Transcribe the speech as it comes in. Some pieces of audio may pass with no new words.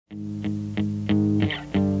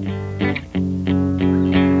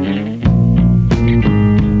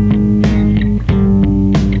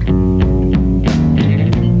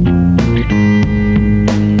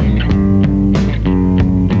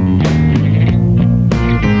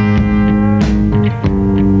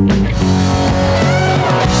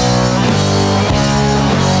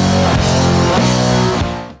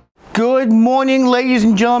morning, ladies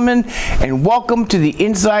and gentlemen, and welcome to the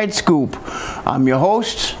Inside Scoop. I'm your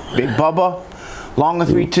host, Big Bubba. Along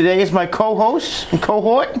with me today is my co-host and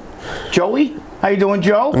cohort, Joey. How you doing,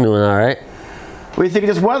 Joe? I'm doing all right. What do you think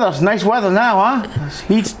of this weather? It's nice weather now, huh?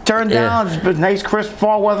 Heat's turned down. It's been nice, crisp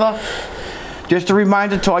fall weather. Just a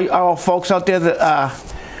reminder to all our folks out there that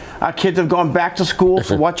our kids have gone back to school,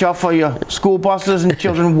 so watch out for your school buses and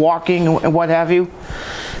children walking and what have you.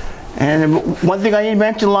 And one thing I didn't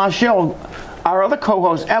mention last show, our other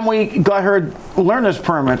co-host, Emily, got her learner's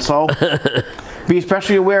permit, so be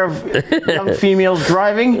especially aware of young females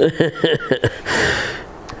driving.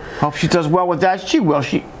 Hope she does well with that. She will.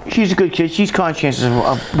 She's a good kid. She's conscientious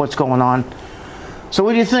of what's going on. So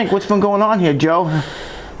what do you think? What's been going on here, Joe?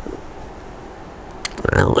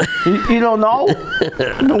 You don't know? You've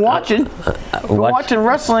been watching. You've been watching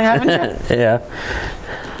wrestling, haven't you? Yeah.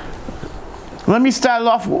 Let me start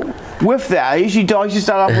off with that. I usually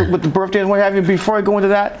start off with the birthdays and what have you. Before I go into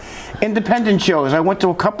that, independent shows. I went to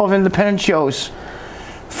a couple of independent shows.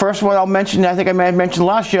 First one I'll mention, I think I may have mentioned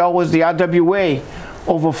last show, was the RWA.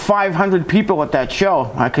 Over 500 people at that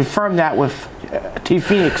show. I confirmed that with T.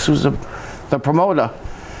 Phoenix, who's the promoter.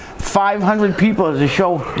 500 people at the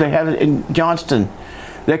show they had in Johnston.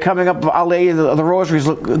 They're coming up, Our Lady of the Rosaries.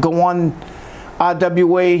 Go on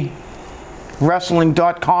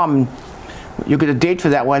rwawrestling.com. You'll get a date for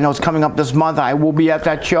that one. I know it's coming up this month. I will be at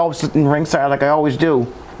that show, sitting ringside like I always do.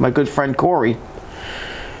 My good friend Corey.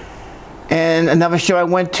 And another show I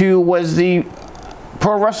went to was the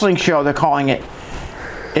pro wrestling show, they're calling it.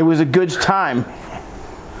 It was a Goods time.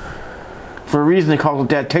 For a reason they call it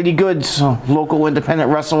that. Teddy Goods, a local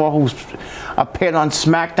independent wrestler who's appeared on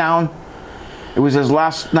SmackDown. It was his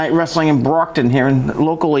last night wrestling in Brockton here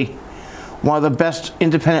locally. One of the best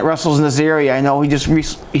independent wrestlers in this area. I know he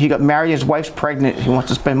got married, his wife's pregnant. He wants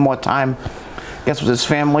to spend more time, I guess, with his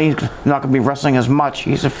family. He's not going to be wrestling as much. He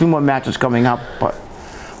has a few more matches coming up, but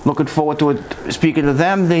looking forward to it. Speaking of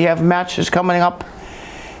them, they have matches coming up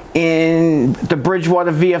in the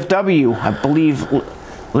Bridgewater VFW, I believe,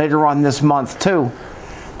 later on this month too.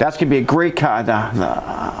 That's going to be a great card.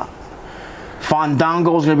 The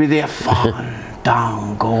Fandango's going to be there.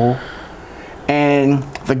 Fandango. And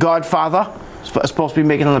the Godfather is supposed to be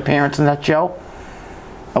making an appearance in that show.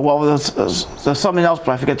 Well, there's something else,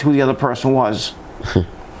 but I forget who the other person was.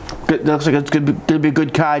 It looks like it's going to be a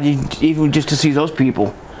good card, even just to see those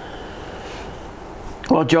people.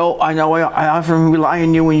 Well, Joe, I know I often rely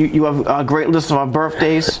on you when you have a great list of our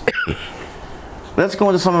birthdays. Let's go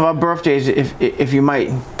into some of our birthdays, if you might.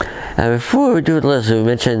 Before we do the list, we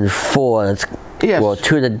mentioned 4. Yes. Well,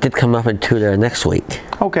 2 that did come up and 2 that are next week.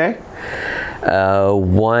 Okay.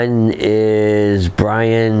 One is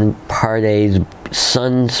Brian Parday's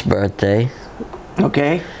son's birthday.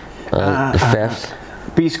 Okay. The 5th.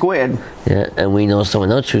 B squared. Yeah, and we know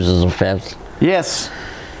someone else chooses the 5th. Yes.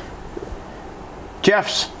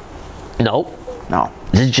 Jeff's. Nope. No.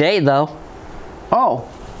 This is Jay, though. Oh.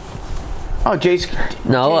 Oh, Jay's.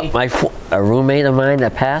 No, Jay. A roommate of mine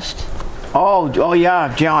that passed. Oh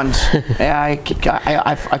yeah, John's. Yeah, I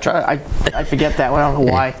forget that one. I don't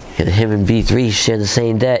know why. Yeah, him and B3 share the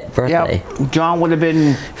same birthday. Yeah, John would have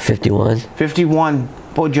been 51. 51.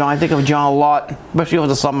 Poor John. I think of John a lot, especially over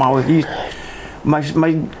the summer. My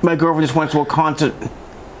girlfriend just went to a concert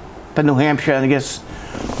in New Hampshire, and I guess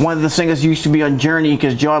one of the singers used to be on Journey,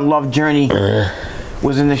 because John loved Journey.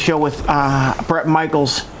 Was in the show with Brett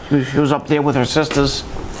Michaels. She was up there with her sisters.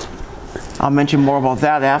 I'll mention more about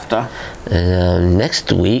that after.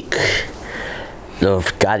 Next week, the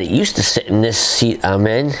guy that used to sit in this seat I'm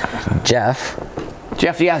in, Jeff.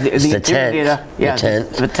 Jeff, yeah, the 10th. Yeah,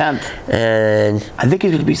 the 10th. And I think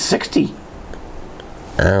he's going to be 60.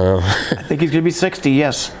 I don't know. I think he's going to be 60,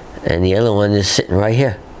 yes. And the other one is sitting right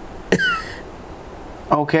here.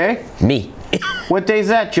 Okay. Me. What day is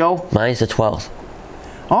that, Joe? Mine's the 12th.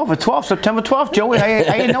 Oh, for 12th, September 12th, Joey. I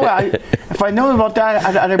didn't know that. If I knew about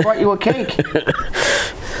that, I'd have brought you a cake.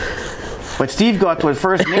 But Steve got to it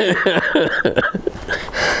first. We're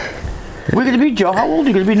going to be, Joe. How old are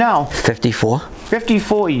you going to be now? 54.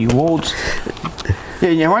 54, you old.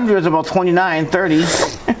 Yeah, your underwear is about 29, 30. Am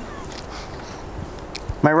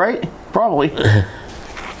I right? Probably.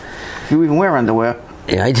 If you even wear underwear.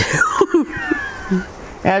 Yeah, I do.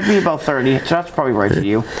 Yeah, it'd be about 30, so that's probably right for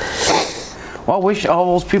you. Well, I wish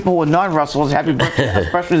all those people who are non-wrestlers happy birthday,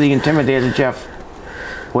 especially the Intimidator Jeff,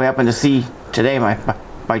 who I happened to see today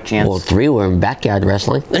by chance. Well, 3 were in backyard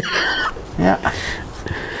wrestling. Yeah.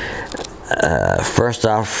 First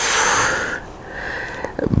off,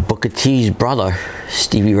 Booker T's brother,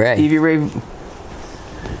 Stevie Ray. Stevie Ray.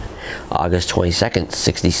 August 22nd,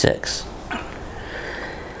 66.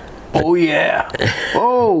 Oh yeah.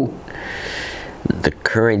 Oh. The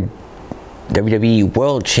current WWE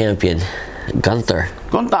World Champion, Gunther.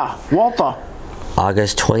 Walter.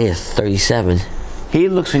 August 20th, 37. He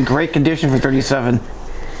looks in great condition for 37.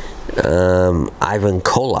 Ivan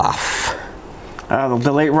Koloff.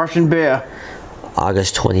 The late Russian Bear.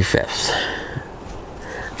 August 25th.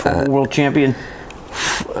 Former world champion.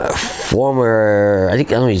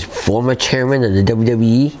 He's former chairman of the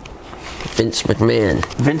WWE, Vince McMahon.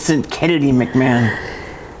 Vincent Kennedy McMahon.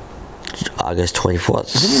 August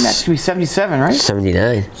 24th. Isn't he next to be 77, right?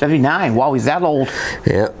 79. 79. Wow, he's that old.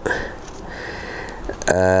 Yep.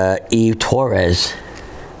 Eve Torres.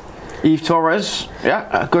 Eve Torres.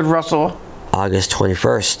 Yeah, a good wrestler. August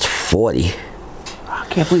 21st, 40. I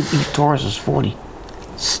can't believe Eve Torres is 40.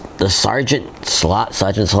 The Sergeant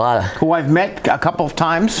Slaughter. Who I've met a couple of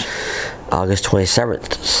times. August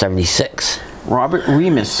 27th, 76. Robert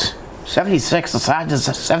Remus. 76. The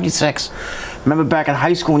Sergeant's 76. Remember back in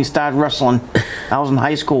high school when he started wrestling. I was in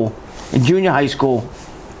high school. In junior high school.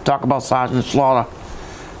 Talk about Sergeant Slaughter.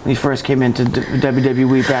 When he first came into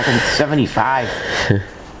WWE back in 75.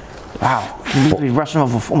 Wow. He's been wrestling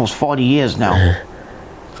for almost 40 years now.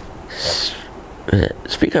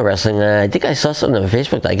 Speaking of wrestling, I think I saw something on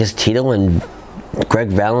Facebook that I guess Tito and Greg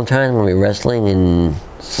Valentine were wrestling in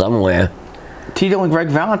somewhere. Tito and Greg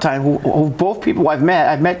Valentine, who both people I've met.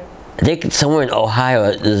 I think somewhere in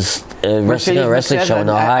Ohio. There's a wrestling show in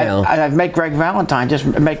Ohio. I've met Greg Valentine. Just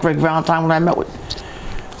met Greg Valentine when I met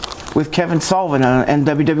with Kevin Sullivan at an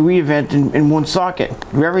WWE event in Woonsocket.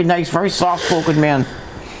 Very nice, very soft-spoken man.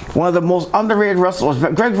 One of the most underrated wrestlers.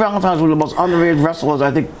 Greg Valentine is one of the most underrated wrestlers,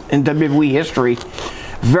 I think, in WWE history.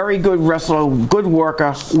 Very good wrestler, good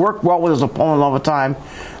worker, worked well with his opponent all the time.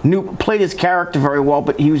 Played his character very well,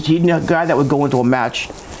 but he knew a guy that would go into a match.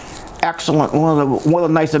 Excellent. One of the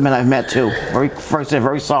nicer men I've met too.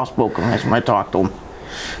 Very soft-spoken when I talk to him.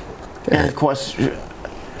 And of course,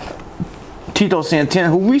 Tito Santana,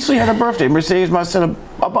 who recently had a birthday. Mercedes must have said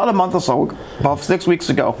about a month or so, about 6 weeks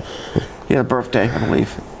ago. He had a birthday, I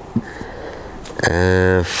believe.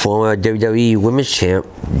 Former WWE Women's Champ,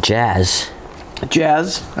 Jazz.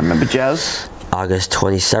 Jazz. I remember Jazz. August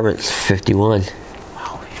 27th, 51.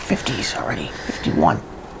 Wow, 50s already. 51.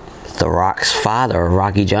 The Rock's father,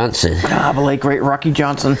 Rocky Johnson. Ah, the late great Rocky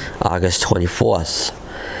Johnson. August 24th.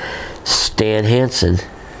 Stan Hansen.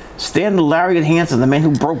 Stan the Lariat Hansen, the man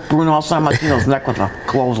who broke Bruno Sammartino's neck with a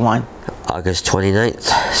clothesline. August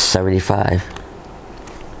 29th, 75.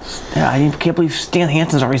 Yeah, I can't believe Stan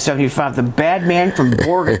Hansen's already 75. The bad man from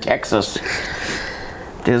Borger, Texas.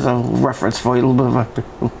 There's a reference for you, a little bit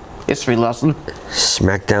of a history lesson.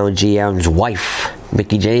 SmackDown GM's wife,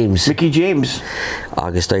 Mickie James. Mickie James.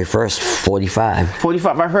 August 31st, 45.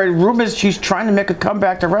 45. I heard rumors she's trying to make a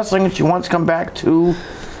comeback to wrestling and she wants to come back to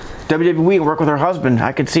WWE and work with her husband.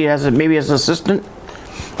 I could see her maybe as an assistant.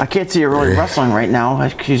 I can't see her really wrestling right now.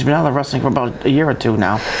 She's been out of wrestling for about a year or two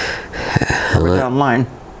now. I read that online.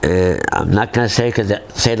 I'm not going to say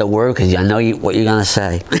the word because I know what you're going to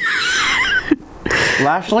say.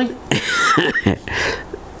 Lashley?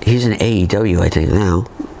 He's in AEW, I think, now.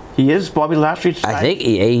 He is? Bobby Lashley? I think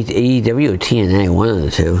AEW or TNA, one of the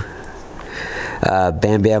two.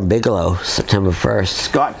 Bam Bam Bigelow, September 1st.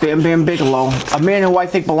 Scott Bam Bam Bigelow, a man who I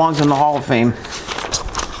think belongs in the Hall of Fame.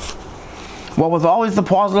 Well, with always the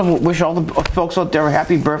positive, wish all the folks out there a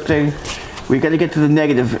happy birthday. We got to get to the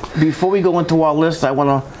negative. Before we go into our list, I want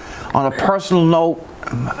to, on a personal note,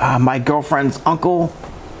 my girlfriend's uncle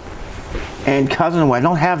and cousin, who I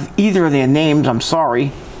don't have either of their names, I'm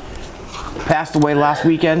sorry, passed away last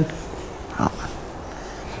weekend.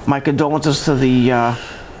 My condolences to the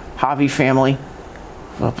Harvey family,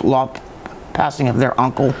 the passing of their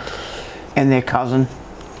uncle and their cousin.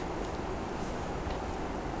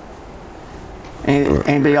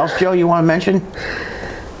 Anybody else, Joe, you want to mention?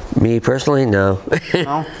 Me personally, no.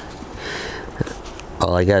 No?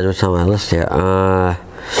 All I got is on my list here.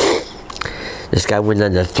 This guy went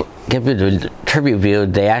under. Give me the tribute view.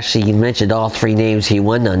 They actually mentioned all three names he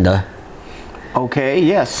won under. Okay.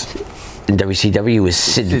 Yes. In WCW, he was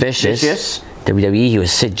Sid Vicious. WWE, he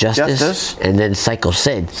was Sid Justice. And then Psycho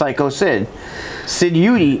Sid. Psycho Sid. Sid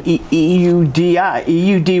Eudy, E-U-D-Y.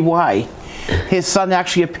 His son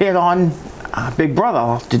actually appeared on Big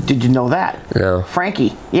Brother. Did you know that? No.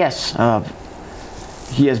 Frankie. Yes.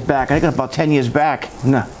 He is back. I think about 10 years back.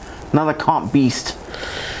 No, another comp beast.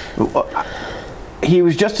 He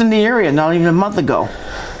was just in the area not even a month ago.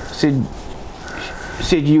 Sid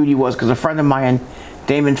Eudy was, because a friend of mine,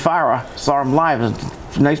 Damon Farah, saw him live.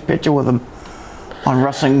 There's a nice picture with him on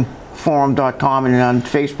WrestlingForum.com and on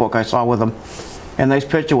Facebook I saw with him. A nice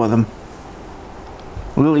picture with him.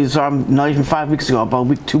 Literally saw him not even 5 weeks ago, about a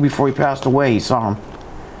week, 2 before he passed away. He saw him.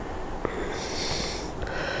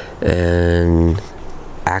 And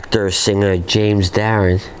actor, singer James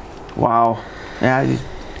Darren. Wow. Yeah.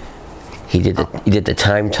 He did the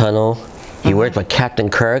Time Tunnel. He worked with Captain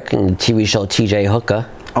Kirk in the TV show T.J. Hooker.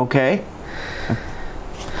 Okay.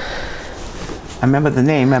 I remember the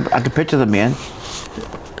name. I could picture the man.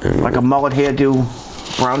 Like a mullet hairdo,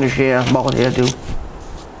 brownish hair, mullet hairdo.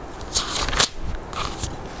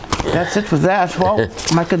 That's it for that. Well,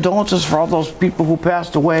 my condolences for all those people who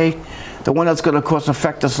passed away. The one that's going to, of course,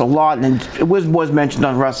 affect us a lot, and it was mentioned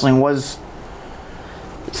on wrestling, was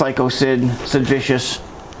Psycho Sid, Sid Vicious,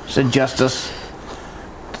 Sid Justice,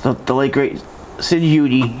 the late great Sid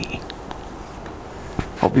Udy.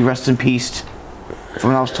 Hope he rests in peace.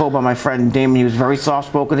 From what I was told by my friend Damon, he was a very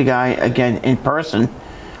soft-spoken guy. Again, in person,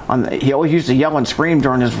 he always used to yell and scream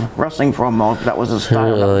during his wrestling promo. That was his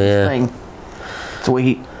style. That was his thing. It's the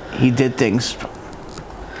way he did things.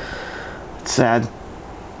 It's sad.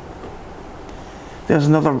 There's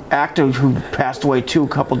another actor who passed away too a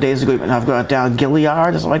couple days ago, and I've got it down.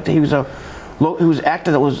 Gilliard, or something like that. He was an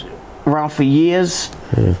actor that was around for years.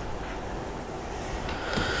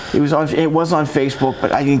 It was on Facebook,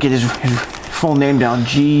 but I didn't get his full name down.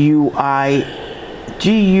 Guillard.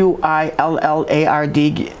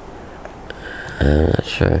 I'm not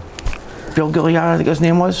sure. Bill Gilliard, I think his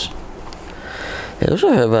name was. I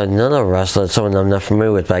also heard about another wrestler, someone I'm not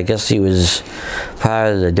familiar with, but I guess he was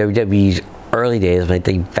part of the WWE's early days, I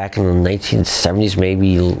think back in the 1970s,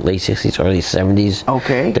 maybe late 60s, early 70s.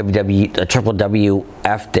 Okay. WWE, Triple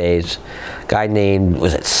WF days. Guy named,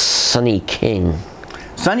 was it Sonny King?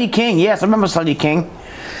 Sonny King, yes, I remember Sonny King.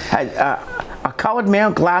 Had a colored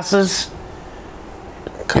man, glasses.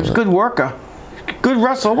 He was a good worker. Good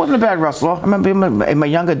wrestler, wasn't a bad wrestler. I remember him in my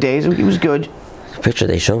younger days, he was good. The picture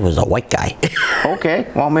they showed was a white guy. Okay,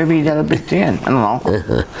 well maybe he had a big tan, I don't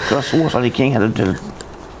know. Sonny King had a...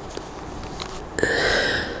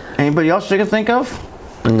 Anybody else you can think of?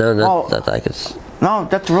 No, that I could... No,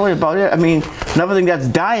 that's really about it. I mean, another thing that's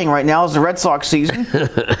dying right now is the Red Sox season.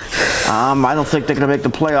 I don't think they're going to make the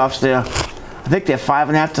playoffs there. I think they're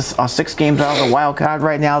 5.5 to 6 games out of the wild card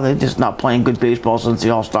right now. They're just not playing good baseball since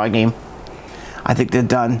the All-Star game. I think they're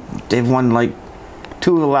done. They've won like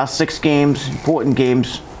 2 of the last 6 games, important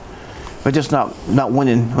games. But just not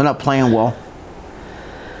winning. We're not playing well.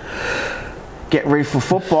 Get ready for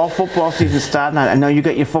football. Football season starting. I know you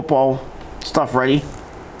got your football stuff ready.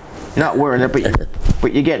 You're not wearing it,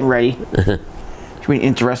 but you're getting ready. It's been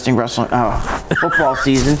interesting wrestling football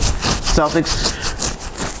season.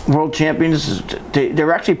 Celtics world champions.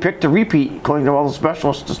 They're actually picked to repeat, according to all the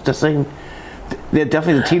specialists. They're saying they're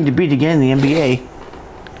definitely the team to beat again in the NBA.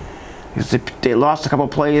 Because they lost a couple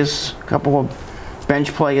of players, a couple of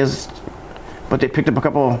bench players, but they picked up a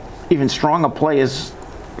couple of even stronger players.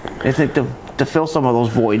 They think to fill some of those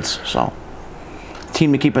voids. So,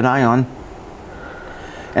 team to keep an eye on.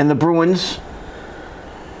 And the Bruins,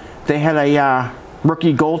 they had a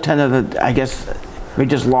rookie goaltender that I guess they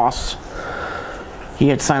just lost. He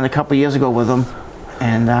had signed a couple years ago with them,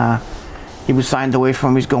 and he was signed away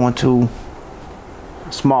from him. He's going to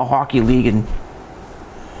a small hockey league, and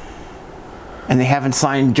they haven't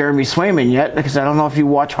signed Jeremy Swayman yet, because I don't know if you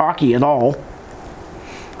watch hockey at all.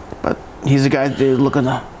 But he's the guy they're looking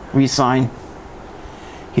to re-sign.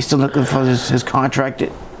 He's still looking for his contract.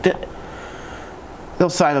 They'll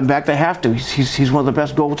sign him back. They have to. He's one of the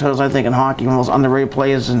best goaltenders, I think, in hockey. One of those underrated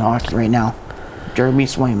players in hockey right now. Jeremy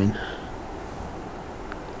Swayman.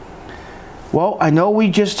 Well, I know we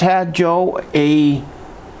just had, Joe, a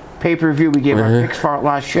pay-per-view. We gave our picks for our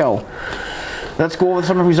last show. Let's go over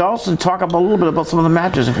some of the results and talk about a little bit about some of the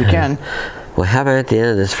matches, if we can. What happened at the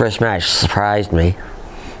end of this first match surprised me.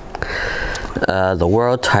 The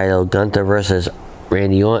world title, Gunther versus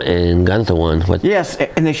Randy Orton, and Gunther won. Yes,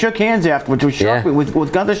 and they shook hands afterwards, which shocked me.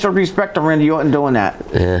 With Gunther showed respect to Randy Orton doing that.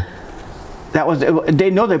 Yeah. That was, they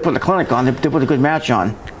know they put the clinic on. They put a good match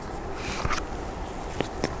on.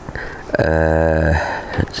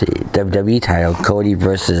 Let's see, WWE title, Cody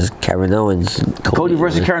versus Kevin Owens. Cody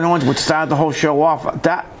versus Kevin Owens, which started the whole show off.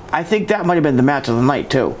 I think that might have been the match of the night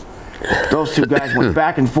too. Those two guys went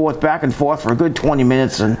back and forth for a good 20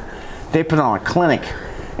 minutes, and they put on a clinic.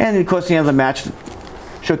 And of course, the end of the match,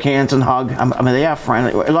 shook hands and hugged. I mean, they are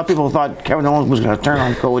friendly. A lot of people thought Kevin Owens was going to turn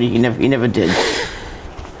on Cody. He never did.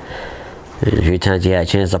 A few times he had a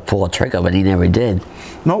chance to pull a trigger, but he never did.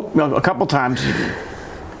 Nope, a couple times.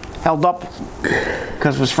 Held up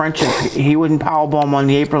because of his friendship. He wouldn't powerbomb him on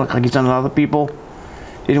the apron like he's done to other people.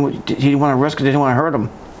 He didn't want to risk it. He didn't want to hurt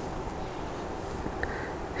him.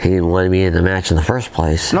 He didn't want to be in the match in the first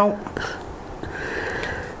place. No.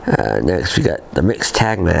 Next, we got the mixed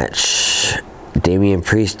tag match. Damian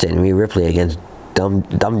Priest and Rhea Ripley against Dum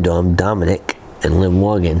Dum Dominic and Liv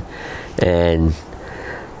Morgan. And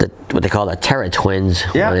what they call the Terror Twins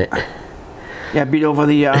won it. Yeah, beat over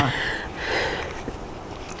the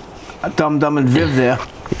Dum Dum and Viv there.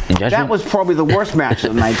 That was probably the worst match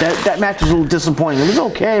of the night. That match was a little disappointing. It was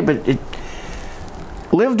okay, but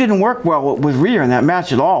Liv didn't work well with Rhea in that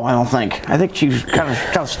match at all, I don't think. I think she was kind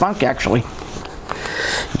of stunk, actually.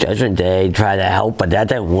 Judgment Day tried to help, but that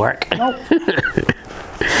didn't work. Nope.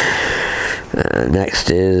 Next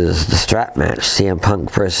is the strap match. CM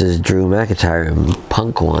Punk versus Drew McIntyre, and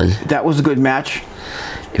Punk won. That was a good match.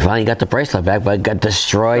 He finally got the bracelet back, but got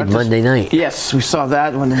destroyed Monday night. Yes, we saw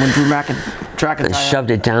that when Drew McIntyre and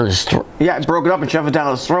shoved it down his throat. Yeah, broke it up and shoved it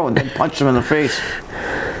down his throat and then punched him in the face.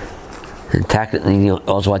 And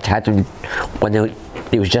also attacked him when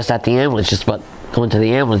he was just at the ambulance, just about going to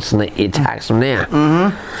the ambulance, and he attacks him there.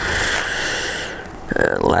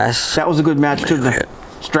 That was a good match too. The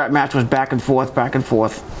strap match was back and forth, back and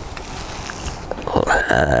forth.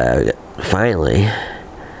 Finally,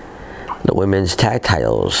 the women's tag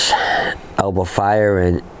titles. Alba Fire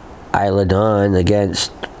and Isla Dawn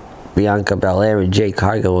against Bianca Belair and Jade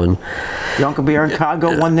Cargill, and Bianca Belair and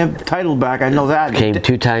Cargill won their title back. I know that. Became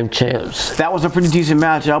two-time champs. That was a pretty decent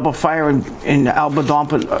match. Alba Fire and Alba Dawn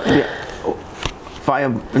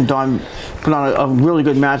Fire and Dawn put on a really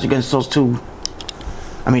good match against those two.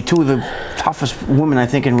 I mean, two of the toughest women I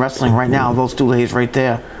think in wrestling right now. Those two ladies right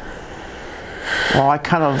there. Well, I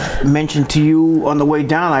kind of mentioned to you on the way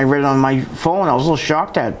down. I read it on my phone. I was a little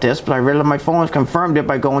shocked at this, but I read it on my phone and confirmed it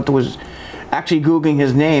by going to actually Googling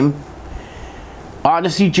his name.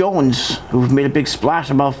 Odyssey Jones, who made a big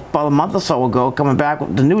splash about a month or so ago, coming back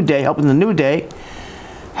with the New Day, helping the New Day,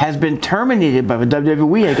 has been terminated by the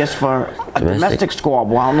WWE, I guess, for a domestic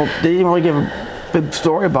squabble. I don't know. They didn't really give a big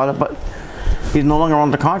story about it, but he's no longer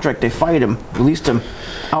on the contract. They fired him, released him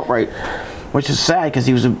outright, which is sad because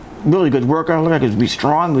he was a really good worker. Looked like he was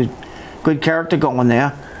strong, with good character going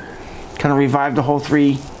there. Kind of revived the whole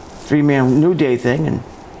three-man New Day thing, and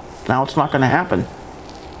now it's not going to happen.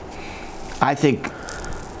 I think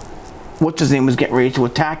what's his name was getting ready to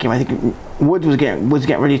attack him. I think Woods was getting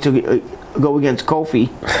ready to go against Kofi.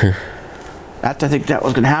 I think that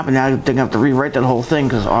was going to happen. Now they're going to have to rewrite that whole thing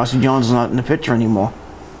because Odyssey Jones is not in the picture anymore.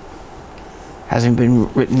 Hasn't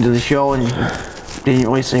been written to the show, and they didn't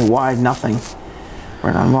really say why. Nothing.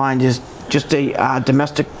 Right online, just a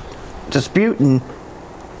domestic dispute, and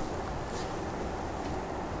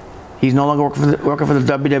he's no longer working for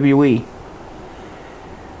the WWE.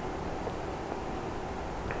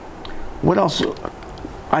 What else?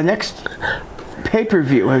 Our next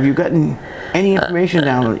pay-per-view. Have you gotten any information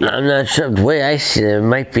down on it yet? I'm not sure. The way I see it, it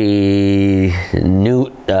might be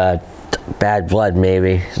new Bad Blood,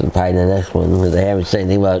 maybe. So probably the next one. They haven't said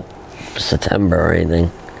anything about September or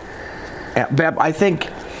anything. Yeah, I think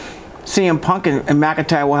CM Punk and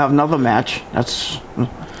McIntyre will have another match.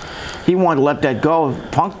 He wanted to let that go.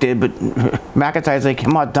 Punk did, but McIntyre's like,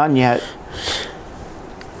 I'm not done yet.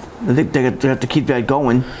 I think they have to keep that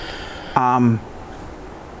going.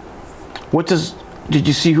 Did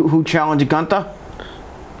you see who challenged Gunther?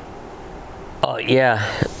 Oh yeah,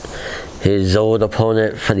 his old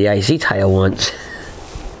opponent for the IC title once.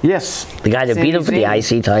 Yes. The guy that beat him for the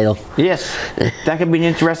IC title. Yes, that could be an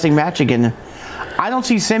interesting match again. I don't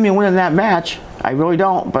see Sami winning that match. I really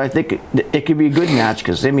don't, but I think it could be a good match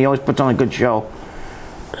because Sami always puts on a good show.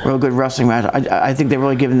 Real good wrestling match. I think they're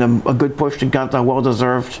really giving them a good push to Gunther, well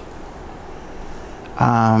deserved.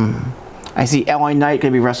 I see LA Knight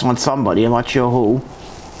could be wrestling somebody. I'm not sure who.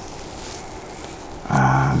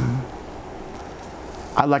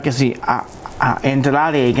 I'd like to see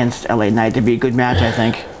Andrade against LA Knight. It'd be a good match, I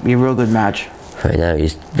think. Be a real good match. Right now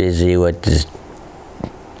he's busy with this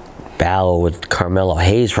battle with Carmelo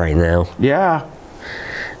Hayes right now. Yeah.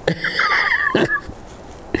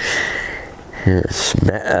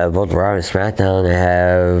 Both Raw and SmackDown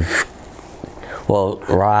have... Well,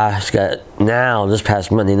 Raw's got now, this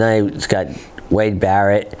past Monday night, it's got Wade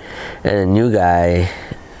Barrett and a new guy.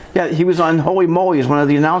 Yeah, he was on Holy Moly as one of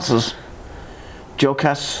the announcers. Joe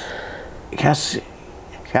Castatoni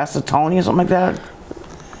or something like that.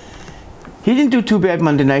 He didn't do too bad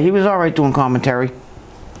Monday night. He was alright doing commentary.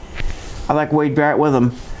 I like Wade Barrett with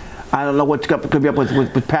him. I don't know what could be up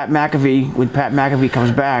with Pat McAfee when Pat McAfee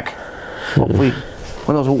comes back. Hopefully,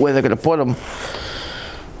 who knows where they're going to put him.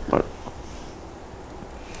 But,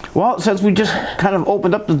 well, since we just kind of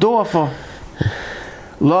opened up the door for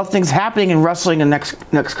a lot of things happening in wrestling in the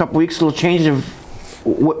next couple weeks, a little change of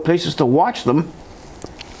what places to watch them.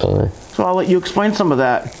 So I'll let you explain some of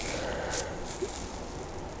that.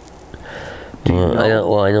 I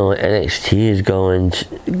know NXT is going to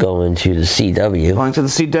the CW. Going to the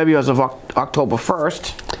CW as of October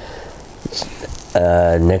 1st.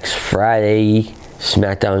 Next Friday,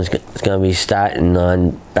 SmackDown is going to be starting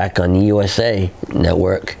back on the USA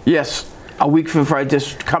Network. Yes, a week from Friday.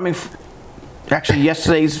 Actually,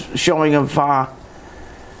 yesterday's showing of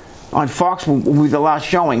on Fox will be the last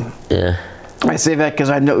showing. Yeah. I say that because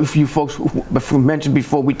I know if you folks mentioned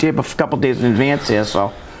before, we tape a couple days in advance here,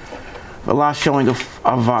 so the last showing of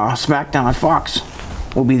SmackDown on Fox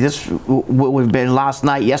will be what would have been last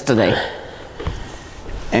night, yesterday.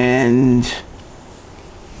 And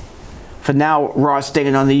for now, Raw is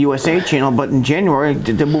staying on the USA channel, but in January,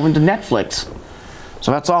 they're moving to Netflix.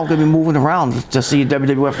 So that's all going to be moving around to see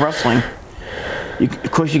WWF wrestling.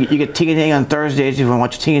 Of course, you get TNA on Thursdays if you want to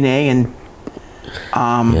watch TNA, and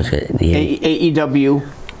AEW.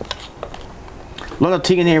 A lot of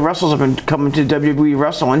TNA wrestlers have been coming to WWE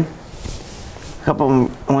wrestling. A couple of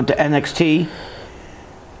them went to NXT.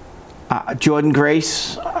 Jordan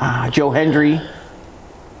Grace, Joe Hendry.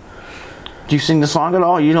 Do you sing the song at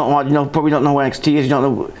all? You probably don't know what NXT is.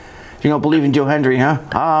 You don't believe in Joe Hendry, huh?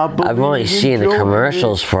 I've only seen the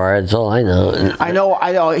commercials for it. That's all I know. I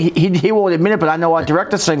know. He won't admit it, but I know our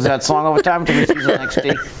director sings that song all the time to me. He's on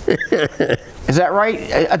NXT. Is that right?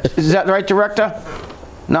 Is that the right director?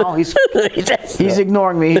 No, he's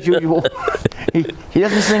ignoring me as usual. He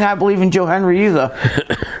doesn't sing "I Believe in Joe Hendry" either.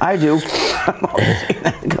 I do.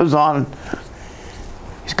 It goes on.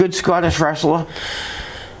 He's a good Scottish wrestler.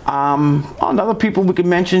 Other people we could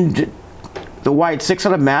mention, the Wyatt Six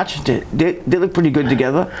had a match. They look pretty good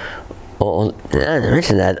together. Well, I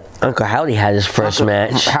mentioned that Uncle Howdy had his first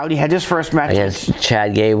match. Howdy had his first match against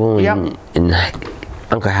Chad Gable, and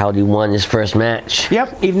Uncle Howdy won his first match.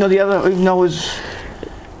 Yep. Even though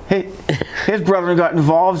his brother got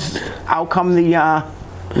involved, out come the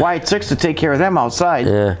Wyatt Six to take care of them outside.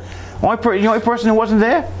 Yeah. The only person who wasn't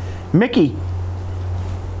there, Nikki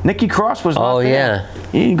Cross was not there. Yeah.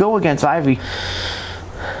 He didn't go against Ivy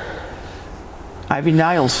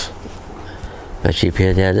Niles. But she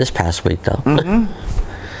appeared there this past week, though. Mm-hmm.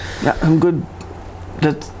 Yeah, I'm good.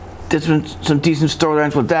 There's been some decent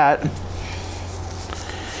storylines with that.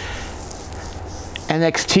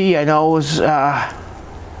 NXT, I know, was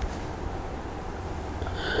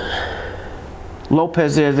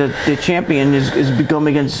Lopez, the champion, is going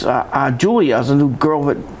against Julia, as a new girl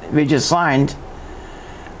that they just signed.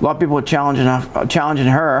 A lot of people are challenging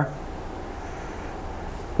her.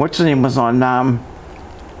 What's her name was on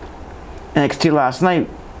NXT last night?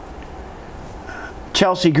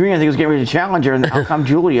 Chelsea Green, I think, was getting ready to challenge her, and out come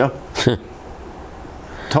Julia.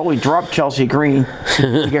 Totally dropped Chelsea Green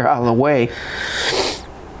to get her out of the way.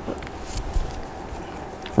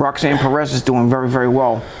 Roxanne Perez is doing very, very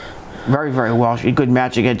well. Very, very well. She had a good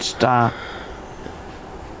match against what's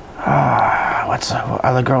the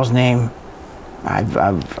other girl's name? I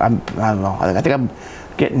don't know. I think I'm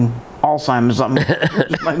getting Alzheimer's.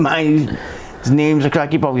 My mind, his names. I try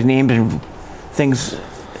to keep all these names and things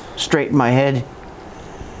straight in my head.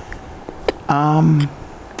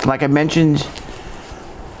 Like I mentioned,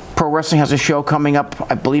 Pro Wrestling has a show coming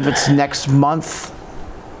up. I believe it's next month.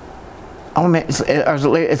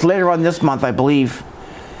 It's later on this month, I believe,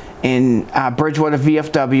 in Bridgewater,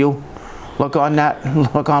 VFW. Look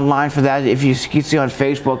online for that. If you see on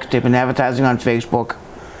Facebook, they've been advertising on Facebook.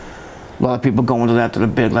 A lot of people going to that to the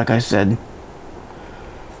bid, like I said.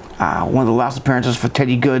 One of the last appearances for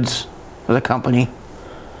Teddy Goods for the company.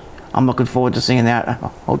 I'm looking forward to seeing that. I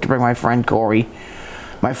hope to bring my friend Corey.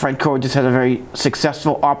 My friend Corey just had a very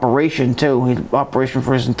successful operation too. Operation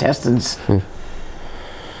for his intestines.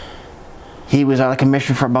 He was out of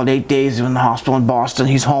commission for about 8 days in the hospital in Boston.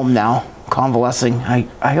 He's home now, convalescing.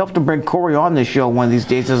 I hope to bring Corey on this show one of these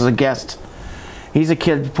days as a guest. He's a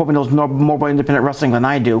kid who probably knows more about independent wrestling than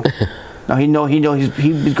I do. Now he knows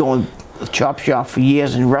he's been going chop shop for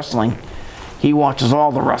years in wrestling. He watches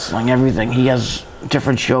all the wrestling, everything. He has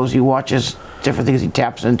different shows he watches, different things he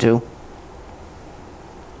taps into.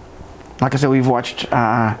 Like I said, we've watched.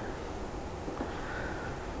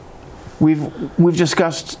 We've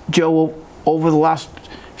discussed, Joe, over the last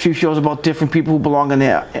few shows about different people who belong in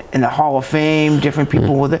the Hall of Fame, different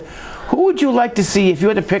people with it. Who would you like to see, if you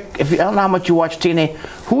had to pick, I don't know how much you watch TNA,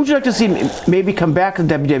 who would you like to see maybe come back to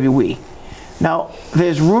WWE? Now,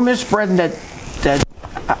 there's rumors spreading that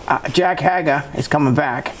Jack Hager is coming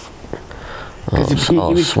back.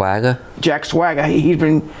 Swagger? Jack Swagger. He's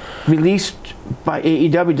been released by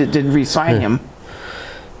AEW that didn't re-sign him.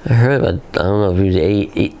 I heard about, I don't know if it was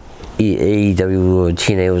AEW or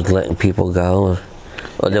TNA was letting people go,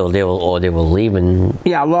 or they were leaving.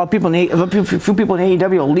 Yeah, a few people in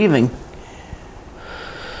AEW are leaving.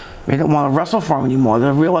 They don't want to wrestle for him anymore.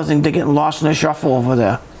 They're realizing they're getting lost in the shuffle over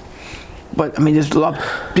there. But I mean, there's a lot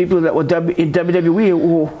of people that were in WWE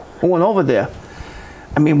who went over there.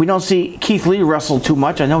 I mean, we don't see Keith Lee wrestle too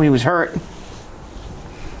much. I know he was hurt.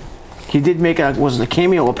 He did make a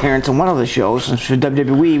cameo appearance in one of the shows for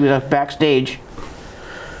WWE. He was backstage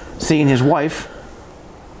seeing his wife.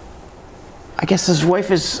 I guess his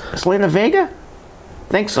wife is Selena Vega?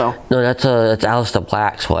 I think so. No, that's Aleister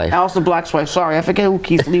Black's wife. Aleister Black's wife. Sorry, I forget who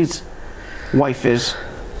Keith Lee's wife is.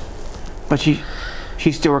 But she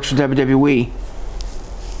still works for WWE.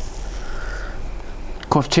 Of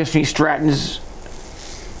course, Tiffany Stratton's...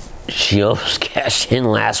 She almost cashed in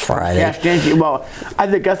last Friday. Cashed in. Well, I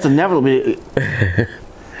think that's inevitably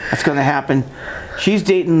that's going to happen. She's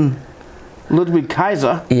dating Ludwig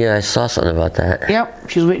Kaiser. Yeah, I saw something about that. Yep,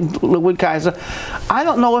 she's dating Ludwig Kaiser. I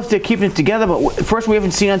don't know if they're keeping it together, but the person we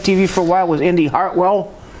haven't seen on TV for a while was Indy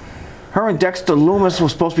Hartwell. Her and Dexter Lumis were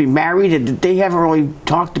supposed to be married, and they haven't really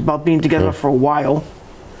talked about being together for a while.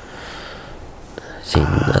 Seen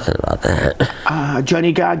nothing about that.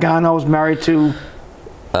 Johnny Gargano's married to...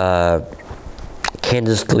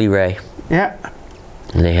 Candice LeRae. Yeah.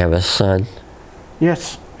 And they have a son.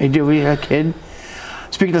 Yes, they do. We have a kid.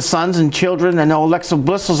 Speaking of sons and children, I know Alexa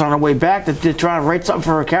Bliss is on her way back. They're trying to write something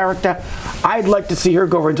for her character. I'd like to see her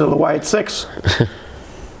go into the Wyatt Six.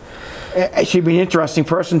 She'd be an interesting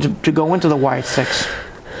person to go into the Wyatt Six.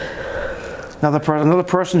 Another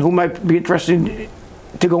person who might be interesting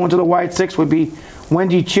to go into the Wyatt Six would be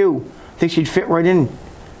Wendy Chu. I think she'd fit right in.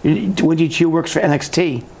 Wendy Chu works for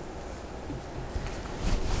NXT.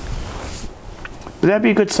 But that'd be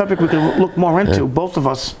a good subject we could look more into, both of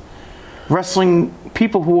us. Wrestling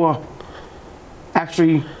people who are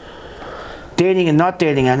actually dating and not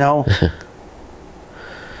dating, I know.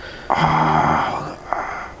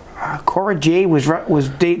 Cora Jade was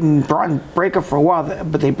dating Bron Breakker for a while,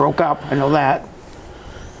 but they broke up. I know that.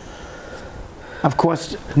 Of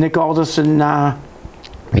course, Nick Aldis and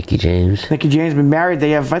Mickey James. Mickey James been married.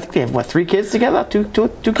 I think they have what, 3 kids together? Two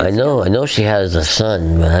kids. I know she has a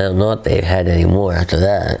son, but I don't know if they've had any more after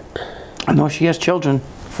that. I know she has children.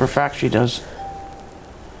 For a fact, she does.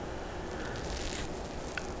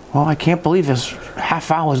 Well, I can't believe this half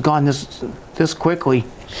hour has gone this quickly.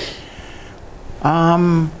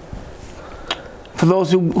 For those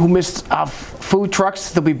who missed food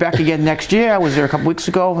trucks, they'll be back again next year. I was there a couple weeks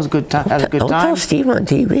ago. It was a good time. Had a good time. Don't tell Steve on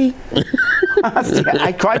TV.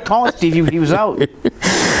 I tried calling Steve. He was out.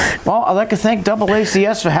 Well, I'd like to thank Double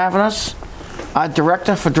ACS for having us. Our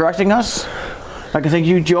director for directing us. I'd like to thank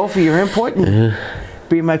you, Joe, for your input and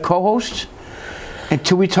being my co-host.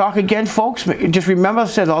 Until we talk again, folks, just remember, I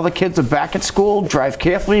said all the kids are back at school. Drive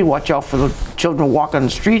carefully. Watch out for the children walking on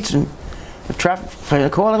the streets and the traffic, play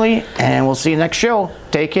accordingly. And we'll see you next show.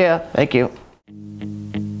 Take care. Thank you.